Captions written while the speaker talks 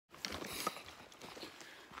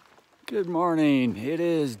Good morning. It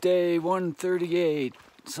is day 138,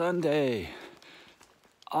 Sunday,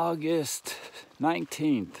 August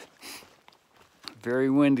 19th. Very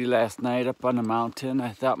windy last night up on the mountain. I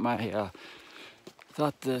thought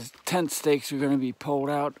the tent stakes were going to be pulled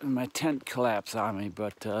out and my tent collapsed on me,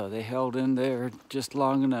 but they held in there just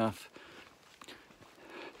long enough.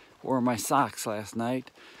 Wore my socks last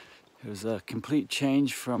night. It was a complete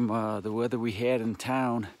change from the weather we had in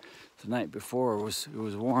town the night before. It was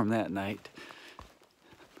warm that night.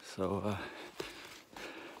 So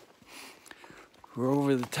we're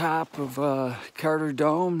over the top of Carter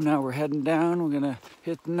Dome. Now we're heading down. We're gonna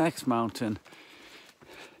hit the next mountain.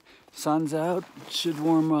 Sun's out, should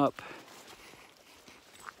warm up.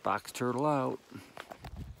 Box turtle out.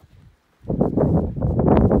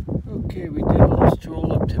 Okay, we did a little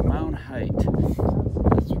stroll up to Mount Height.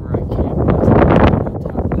 That's where I camped last night, on the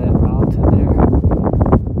top of that mountain there.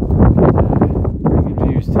 Pretty good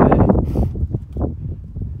views today.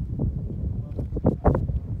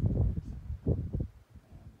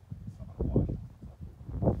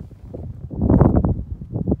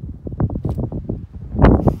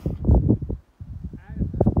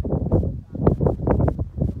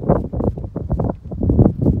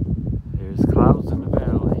 There's clouds in the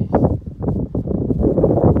valley.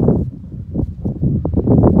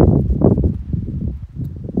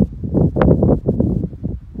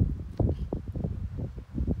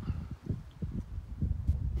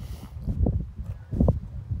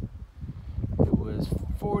 It was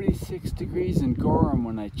 46 degrees in Gorham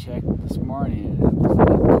when I checked this morning, and it was a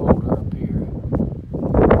lot colder up here.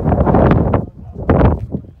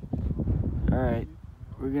 Alright,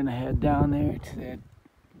 we're gonna head down there to that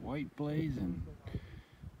white blaze and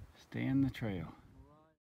stay on the trail.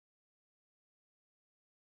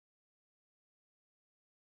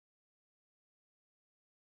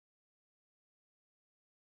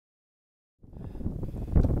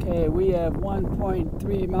 Okay, we have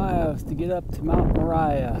 1.3 miles to get up to Mount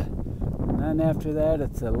Moriah. And then after that,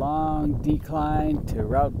 it's a long decline to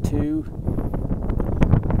Route 2.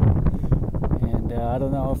 And I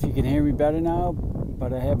don't know if you can hear me better now,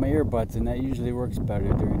 but I have my earbuds and that usually works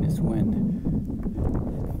better during this wind.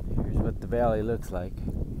 Here's what the valley looks like.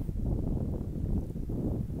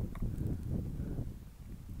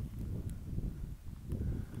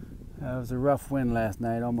 It was a rough wind last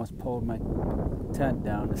night. Almost pulled my tent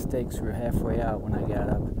down. The stakes were halfway out when I got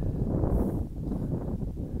up.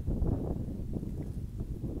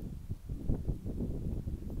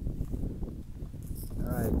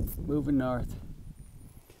 Alright, moving north.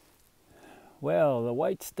 Well, the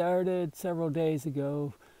white started several days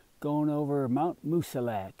ago going over Mount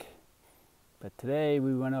Moosilauke. But today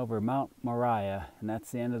we went over Mount Moriah, and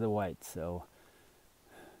that's the end of the white, so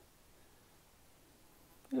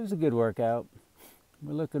it was a good workout.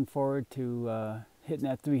 We're looking forward to hitting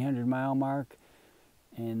that 300-mile mark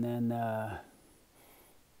and then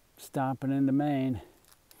stomping into Maine.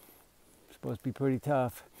 It's supposed to be pretty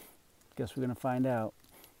tough. Guess we're going to find out.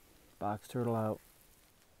 Box turtle out.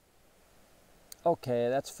 Okay,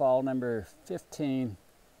 that's fall number 15.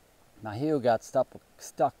 My heel got stuck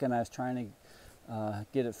and I was trying to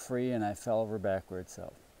get it free and I fell over backwards,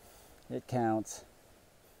 so it counts.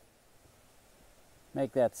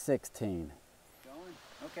 Make that 16. Going?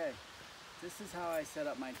 Okay. This is how I set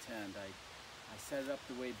up my tent. I set it up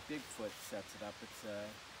the way Bigfoot sets it up. It's a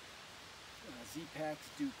Z-Pax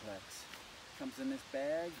duplex. Comes in this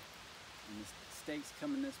bag, and the stakes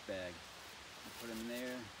come in this bag. I put them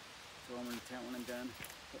there, throw them in the tent when I'm done,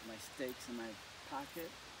 put my stakes in my pocket.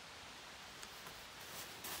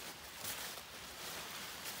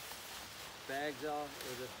 Bag's all,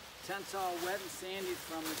 or the tent's all wet and sandy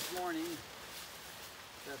from this morning.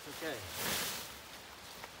 That's okay.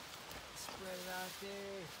 Spread it out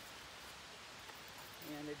there,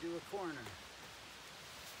 and I do a corner.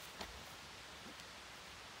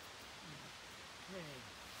 Okay,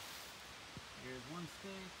 here's one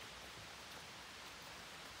stake.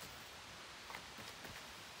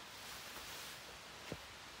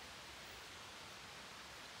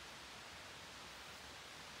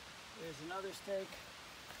 There's another stake,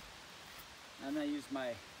 and I use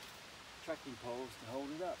my trekking poles to hold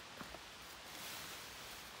it up.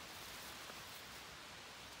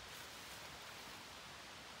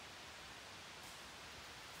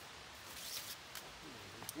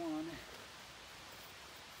 There's one.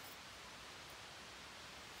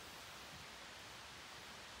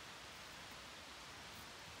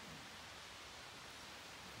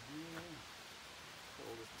 Here.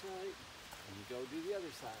 Hold it tight, and you go do the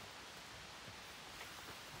other side.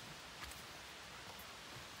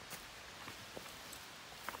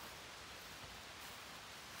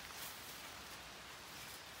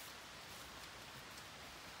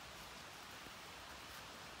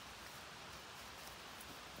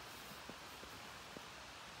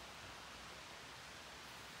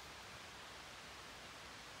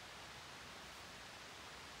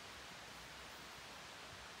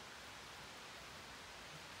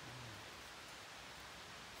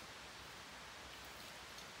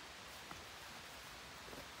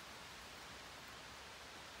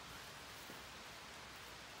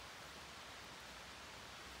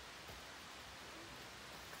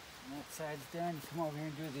 side's done, you come over here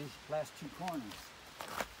and do these last two corners.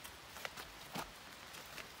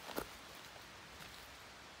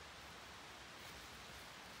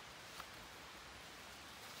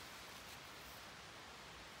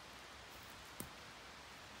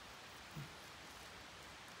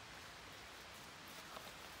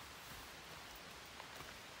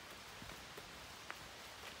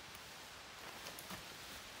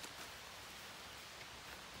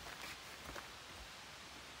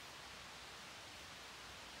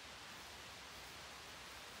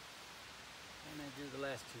 And I do the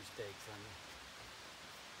last two stakes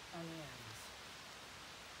on the ends.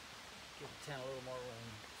 Give the tent a little more room,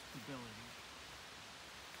 stability.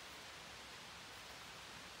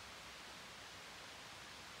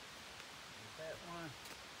 There's that one.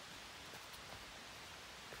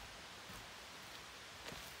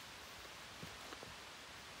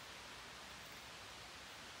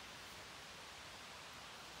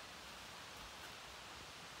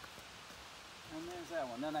 And there's that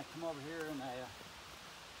one. Then I come over here and I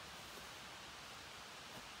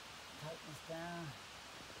tighten this down.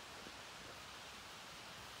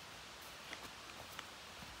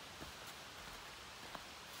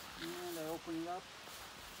 And I open it up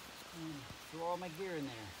and throw all my gear in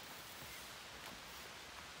there.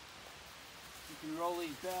 You can roll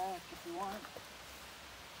these back if you want.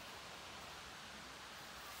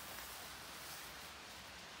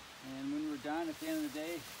 And when we're done at the end of the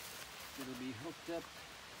day, it'll be hooked up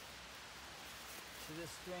to this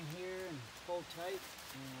string here and pulled tight,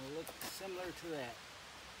 and it'll look similar to that.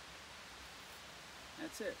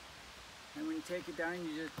 That's it. And when you take it down,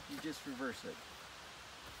 you just reverse it.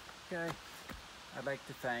 Okay. I'd like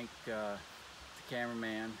to thank the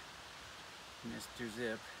cameraman, Mr.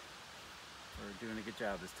 Zip, for doing a good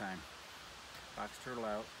job this time. Box Turtle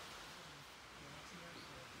out.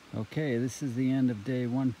 Okay, this is the end of day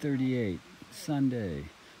 138, Sunday,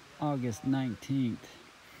 August 19th.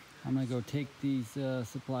 I'm gonna go take these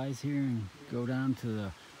supplies here and go down to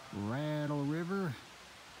the Rattle River.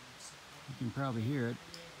 You can probably hear it.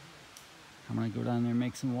 I'm gonna go down there and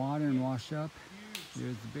make some water and wash up.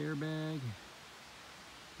 There's the bear bag.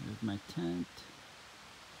 There's my tent.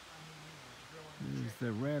 There's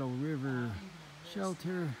the Rattle River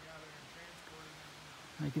shelter.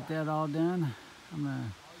 I get that all done, I'm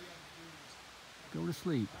gonna go to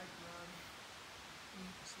sleep.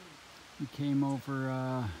 We came over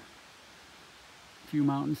a few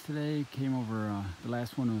mountains today. Came over, the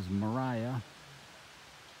last one was Mariah,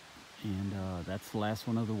 and that's the last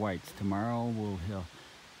one of the whites. Tomorrow we'll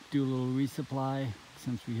do a little resupply.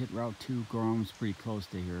 Since we hit Route 2, Gorham's pretty close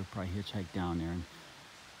to here. Probably hitchhike down there and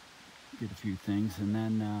get a few things, and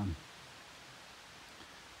then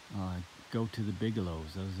go to the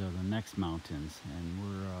Bigelows. Those are the next mountains, and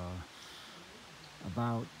we're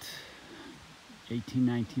about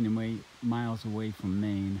 18-19 miles away from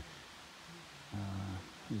Maine.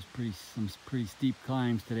 There's some pretty steep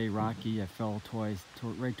climbs today, rocky. I fell twice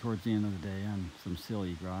right towards the end of the day on some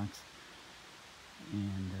silly rocks,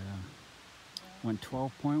 and went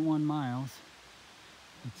 12.1 miles.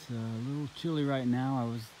 It's a little chilly right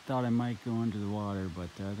now. Thought I might go under the water, but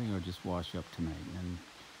I think I'll just wash up tonight and then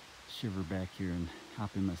shiver back here and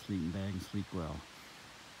hop in my sleeping bag and sleep well.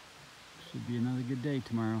 Should be another good day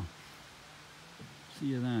tomorrow. See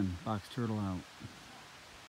you then. Box Turtle out.